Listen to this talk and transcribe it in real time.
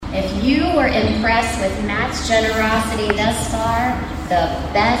If you were impressed with Matt's generosity thus far,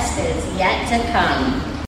 the best is yet to come.